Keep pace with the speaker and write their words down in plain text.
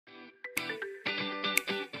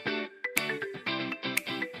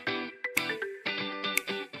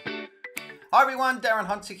Hi everyone, Darren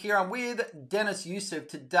Hunter here. I'm with Deniz Yusuf.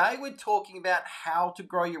 Today we're talking about how to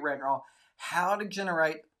grow your rent roll, how to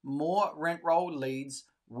generate more rent roll leads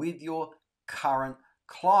with your current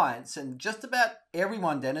clients. And just about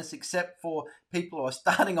everyone, Deniz, except for people who are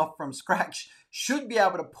starting off from scratch, should be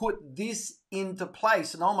able to put this into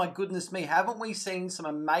place. And oh my goodness me, haven't we seen some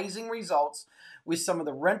amazing results with some of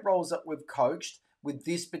the rent rolls that we've coached with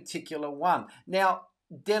this particular one? Now,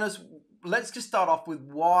 Deniz, let's just start off with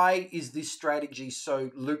why is this strategy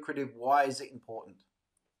so lucrative? Why is it important?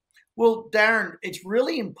 Well, Darren, it's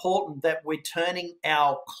really important that we're turning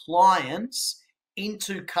our clients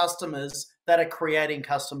into customers that are creating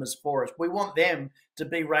customers for us. We want them to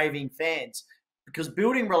be raving fans because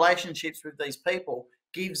building relationships with these people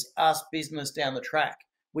gives us business down the track.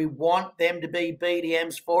 We want them to be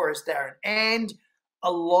BDMs for us, Darren. And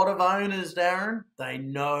a lot of owners, Darren, they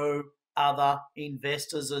know other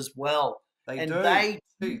investors as well. They And do. They're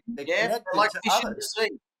they're connected like to fish in the others. sea.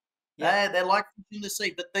 Yeah. They're like fish in the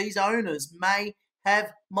sea. But these owners may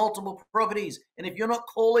have multiple properties. And if you're not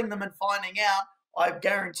calling them and finding out, I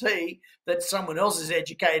guarantee that someone else is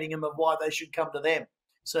educating them of why they should come to them. All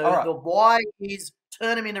So right. the why is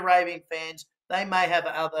turn them into raving fans. They may have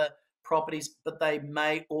other properties, but they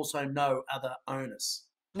may also know other owners.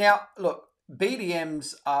 Now, look,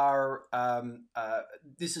 BDMs are,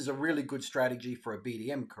 this is a really good strategy for a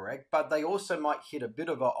BDM, correct? But they also might hit a bit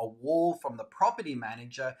of a wall from the property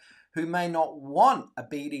manager who may not want a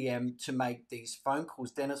BDM to make these phone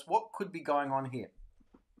calls. Deniz, what could be going on here?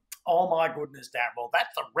 Oh my goodness, Darren. Well,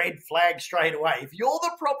 that's a red flag straight away. If you're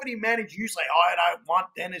the property manager, you say, I don't want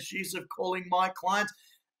Deniz Yusuf calling my clients.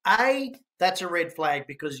 That's a red flag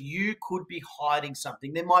because you could be hiding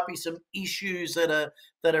something. There might be some issues that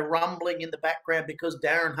are rumbling in the background because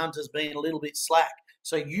Darren Hunter's been a little bit slack.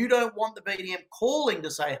 So you don't want the BDM calling to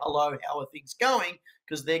say, hello, how are things going?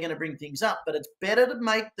 Because they're going to bring things up. But it's better to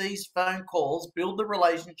make these phone calls, build the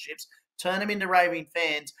relationships, turn them into raving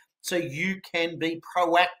fans so you can be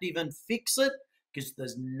proactive and fix it because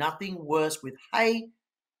there's nothing worse with, hey,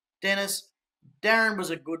 Deniz, Darren was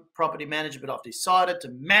a good property manager, but I've decided to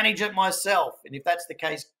manage it myself. And if that's the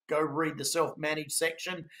case, go read the self-managed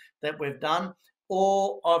section that we've done,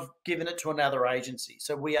 or I've given it to another agency.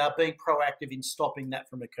 So we are being proactive in stopping that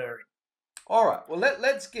from occurring. All right, well,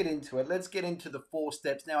 let's get into it. Let's get into the 4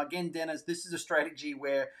 steps. Now, again, Deniz, this is a strategy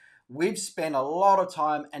where we've spent a lot of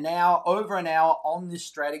time, over an hour on this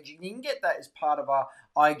strategy. You can get that as part of our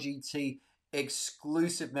IGT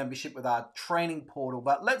exclusive membership with our training portal.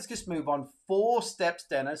 But let's just move on. 4 steps,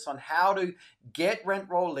 Deniz, on how to get rent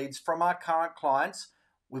roll leads from our current clients.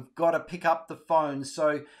 We've got to pick up the phone.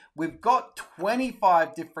 So we've got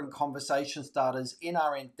 25 different conversation starters in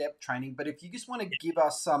our in-depth training. But if you just want to give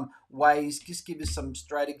us some ways, just give us some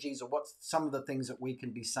strategies or what's some of the things that we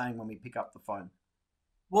can be saying when we pick up the phone.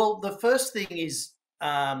 Well, the first thing is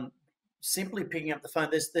simply picking up the phone.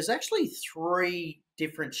 There's actually 3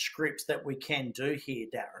 different scripts that we can do here,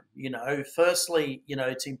 Darren. Firstly,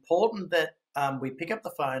 it's important that we pick up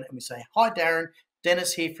the phone and we say, hi, Darren,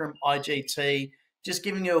 Deniz here from IGT. Just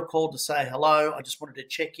giving you a call to say hello. I just wanted to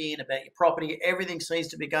check in about your property. Everything seems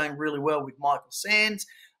to be going really well with Michael Sands.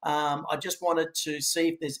 I just wanted to see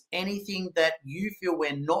if there's anything that you feel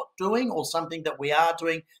we're not doing or something that we are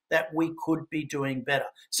doing that we could be doing better.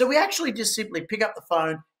 So we actually just simply pick up the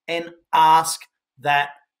phone and ask that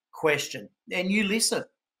question. And you listen.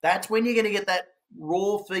 That's when you're going to get that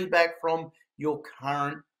raw feedback from your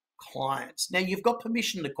current clients. Now, you've got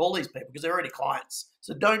permission to call these people because they're already clients.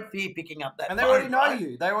 So don't fear picking up that phone. And they already know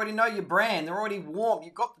you. They already know your brand. They're already warm.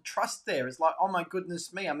 You've got the trust there. It's like, oh my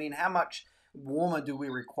goodness me. I mean, how much warmer do we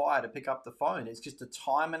require to pick up the phone? It's just a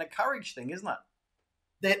time and a courage thing, isn't it?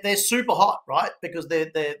 They're super hot, right? Because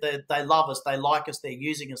they love us, they like us, they're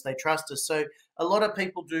using us, they trust us. So a lot of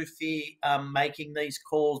people do fear making these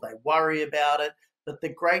calls. They worry about it. But the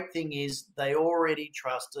great thing is they already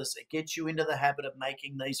trust us. It gets you into the habit of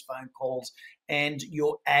making these phone calls and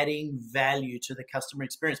you're adding value to the customer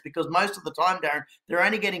experience because most of the time, Darren, they're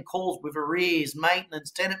only getting calls with arrears,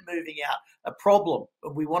 maintenance, tenant moving out, a problem.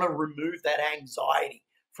 But we want to remove that anxiety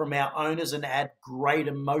from our owners and add great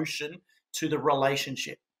emotion to the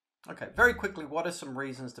relationship. Okay, very quickly, what are some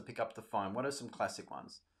reasons to pick up the phone? What are some classic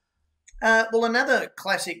ones? Well, another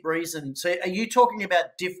classic reason. So, are you talking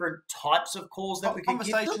about different types of calls that we can give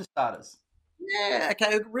them? Conversation starters. Yeah,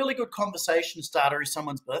 okay. A really good conversation starter is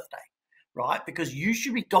someone's birthday, right? Because you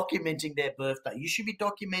should be documenting their birthday. You should be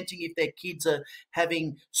documenting if their kids are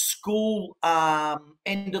having school,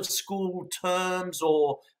 end of school terms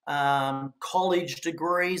or college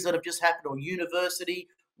degrees that have just happened or university.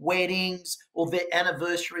 weddings or their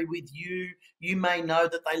anniversary with you. You may know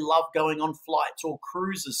that they love going on flights or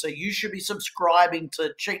cruises. So you should be subscribing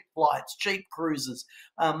to cheap flights, cheap cruises.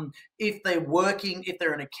 If they're working, if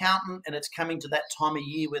they're an accountant and it's coming to that time of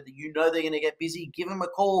year where you know they're going to get busy, give them a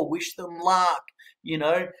call, wish them luck. You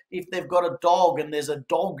know, if they've got a dog and there's a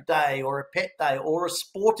dog day or a pet day or a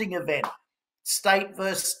sporting event, state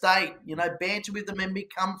versus state, you know, banter with them and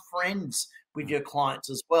become friends with your clients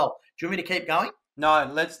as well. Do you want me to keep going? No,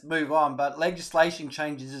 let's move on. But legislation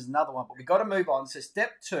changes is another one. But we've got to move on. So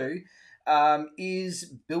step 2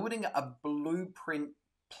 is building a blueprint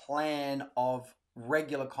plan of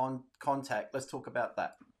regular contact. Let's talk about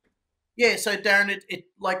that. Yeah, so Darren, it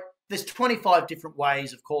like there's 25 different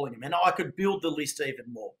ways of calling them, and I could build the list even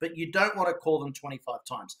more, but you don't want to call them 25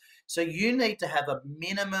 times. So you need to have a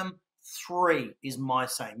minimum 3, is my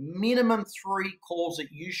saying. Minimum 3 calls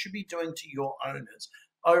that you should be doing to your owners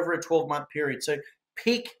over a 12-month period. So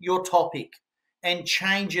pick your topic and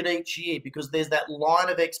change it each year, because there's that line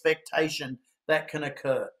of expectation that can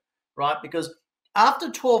occur, right? Because after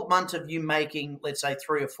 12 months of you making, let's say,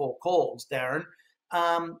 3 or 4 calls, Darren,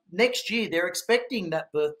 next year they're expecting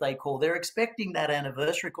that birthday call, they're expecting that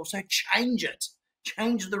anniversary call. So change it,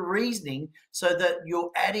 change the reasoning so that you're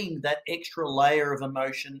adding that extra layer of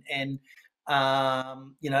emotion and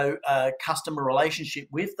customer relationship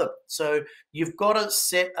with them. So you've got to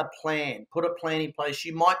set a plan, put a plan in place.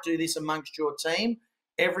 You might do this amongst your team.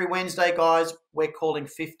 Every Wednesday, guys, we're calling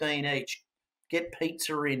 15 each. Get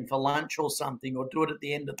pizza in for lunch or something, or do it at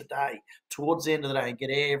the end of the day, towards the end of the day, and get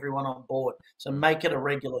everyone on board. So make it a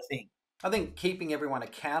regular thing. I think keeping everyone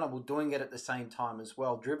accountable, doing it at the same time as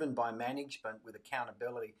well, driven by management with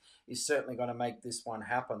accountability, is certainly going to make this one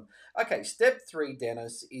happen. Okay, step 3,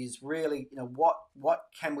 Deniz, is really, what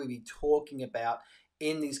can we be talking about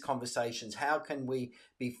in these conversations? How can we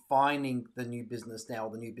be finding the new business now,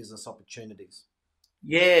 the new business opportunities?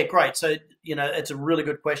 Yeah, great. So, it's a really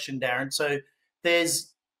good question, Darren. So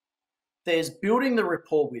there's building the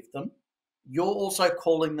rapport with them. You're also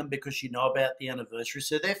calling them because you know about the anniversary,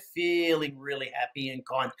 so they're feeling really happy and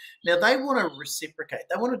kind. Now, they want to reciprocate.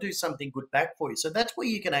 They want to do something good back for you. So that's where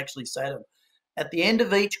you can actually say to them, at the end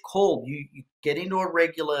of each call, you get into a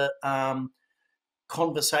regular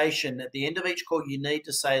conversation. At the end of each call, you need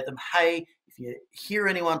to say to them, hey, if you hear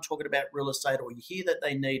anyone talking about real estate or you hear that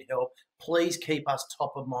they need help, please keep us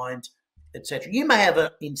top of mind, etc. You may have an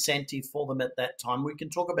incentive for them at that time. We can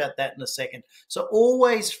talk about that in a second. So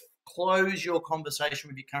always close your conversation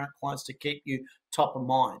with your current clients to keep you top of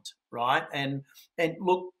mind, right? And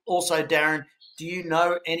look, also, Darren, do you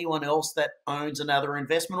know anyone else that owns another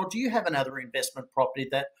investment, or do you have another investment property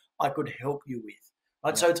that I could help you with?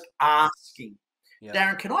 Right? Yeah. So it's asking. Yeah.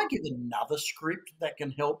 Darren, can I give another script that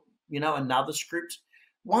can help, another script?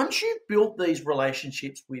 Once you've built these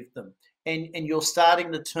relationships with them and you're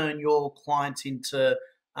starting to turn your clients into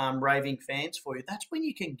raving fans for you, that's when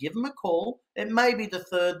you can give them a call. It may be the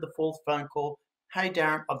 3rd, the 4th phone call. Hey,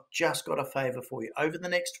 Darren, I've just got a favor for you. Over the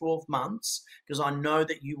next 12 months, because I know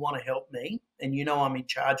that you want to help me, and I'm in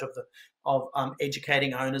charge of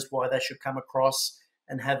educating owners why they should come across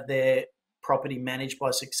and have their property managed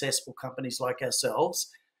by successful companies like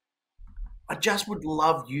ourselves. I just would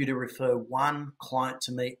love you to refer one client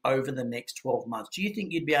to me over the next 12 months. Do you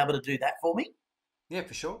think you'd be able to do that for me? Yeah,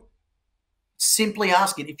 for sure. Simply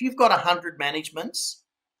ask it. If you've got 100 managements,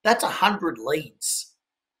 that's 100 leads,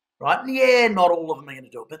 right? Yeah, not all of them are going to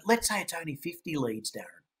do it, but let's say it's only 50 leads,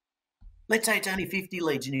 Darren. Let's say it's only 50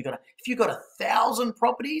 leads, and if you've got 1,000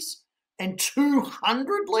 properties and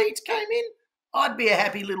 200 leads came in, I'd be a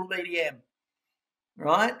happy little BDM,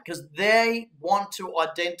 right? Because they want to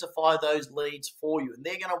identify those leads for you, and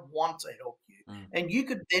they're going to want to help you. And you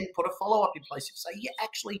could then put a follow-up in place and say, yeah,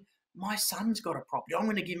 actually, my son's got a property. I'm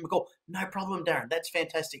going to give him a call. No problem, Darren. That's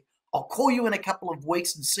fantastic. I'll call you in a couple of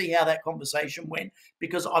weeks and see how that conversation went,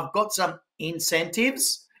 because I've got some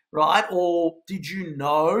incentives, right? Or did you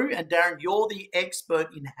know? And Darren, you're the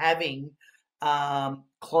expert in having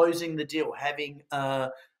closing the deal, having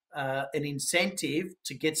an incentive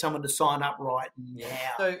to get someone to sign up right now.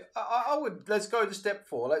 So let's go to step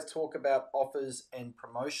 4. Let's talk about offers and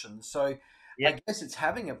promotions. So I guess it's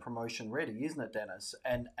having a promotion ready, isn't it, Deniz?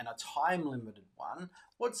 And a time limited one.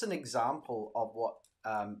 What's an example of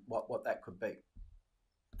what that could be?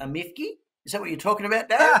 A Mifki? Is that what you're talking about,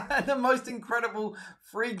 Darren? The most incredible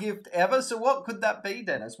free gift ever. So what could that be,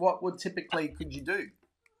 Deniz? What could you do?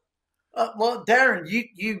 Well, Darren,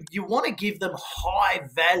 you want to give them high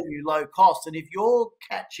value, low cost. And if you're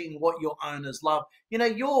catching what your owners love, your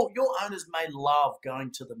owners may love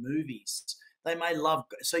going to the movies. They may love,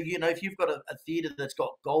 so, if you've got a theatre that's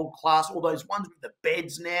got gold class, all those ones with the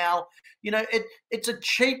beds now, it's a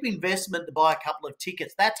cheap investment to buy a couple of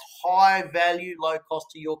tickets. That's high value, low cost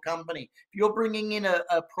to your company. If you're bringing in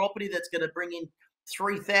a property that's going to bring in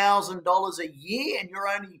 $3,000 a year and you're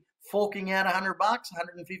only forking out $100,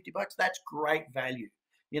 $150, that's great value.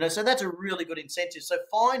 So that's a really good incentive. So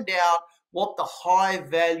find out what the high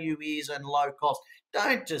value is and low cost.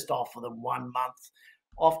 Don't just offer them 1 month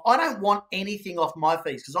off. I don't want anything off my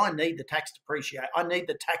fees because I need the tax depreciate. I need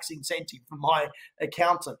the tax incentive from my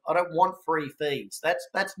accountant. I don't want free fees.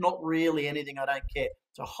 That's not really anything I don't care.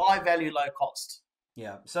 It's a high value, low cost.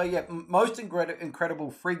 Yeah. So yeah, most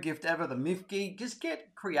incredible free gift ever, the Mifki. Just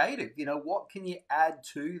get creative. What can you add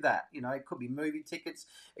to that? It could be movie tickets,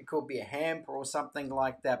 it could be a hamper or something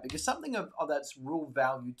like that. Because something of that's real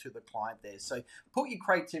value to the client there. So put your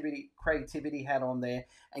creativity hat on there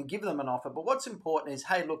and give them an offer. But what's important is,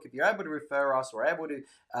 hey, look, if you're able to refer us or able to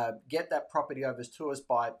get that property over to us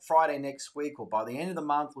by Friday next week or by the end of the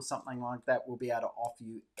month or something like that, we'll be able to offer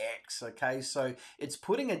you X. Okay, so it's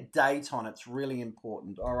putting a date on it's really important.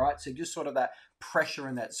 All right, so just sort of that pressure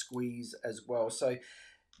and that squeeze as well. So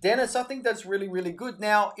Deniz, I think that's really, really good.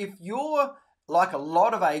 Now, if you're like a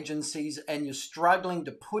lot of agencies and you're struggling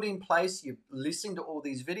to put in place, you're listening to all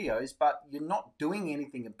these videos, but you're not doing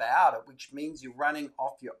anything about it, which means you're running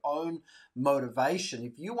off your own motivation.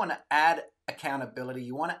 If you want to add accountability,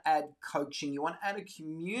 you want to add coaching, you want to add a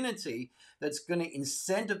community that's going to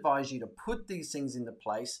incentivize you to put these things into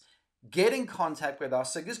place, get in contact with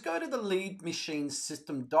us. So just go to the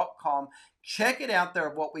leadmachinesystem.com, check it out there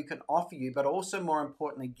of what we can offer you, but also more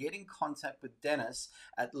importantly, get in contact with Deniz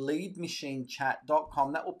at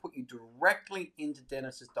leadmachinechat.com. That will put you directly into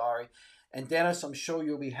Deniz's diary. And Deniz, I'm sure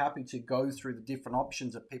you'll be happy to go through the different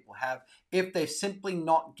options that people have if they're simply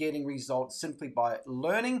not getting results simply by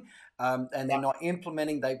learning and they're not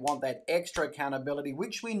implementing. They want that extra accountability,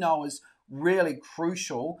 which we know is really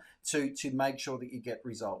crucial to make sure that you get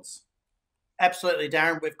results. Absolutely,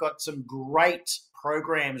 Darren. We've got some great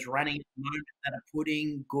programs running at the moment that are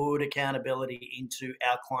putting good accountability into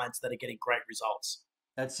our clients that are getting great results.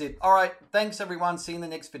 That's it. All right. Thanks, everyone. See you in the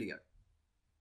next video.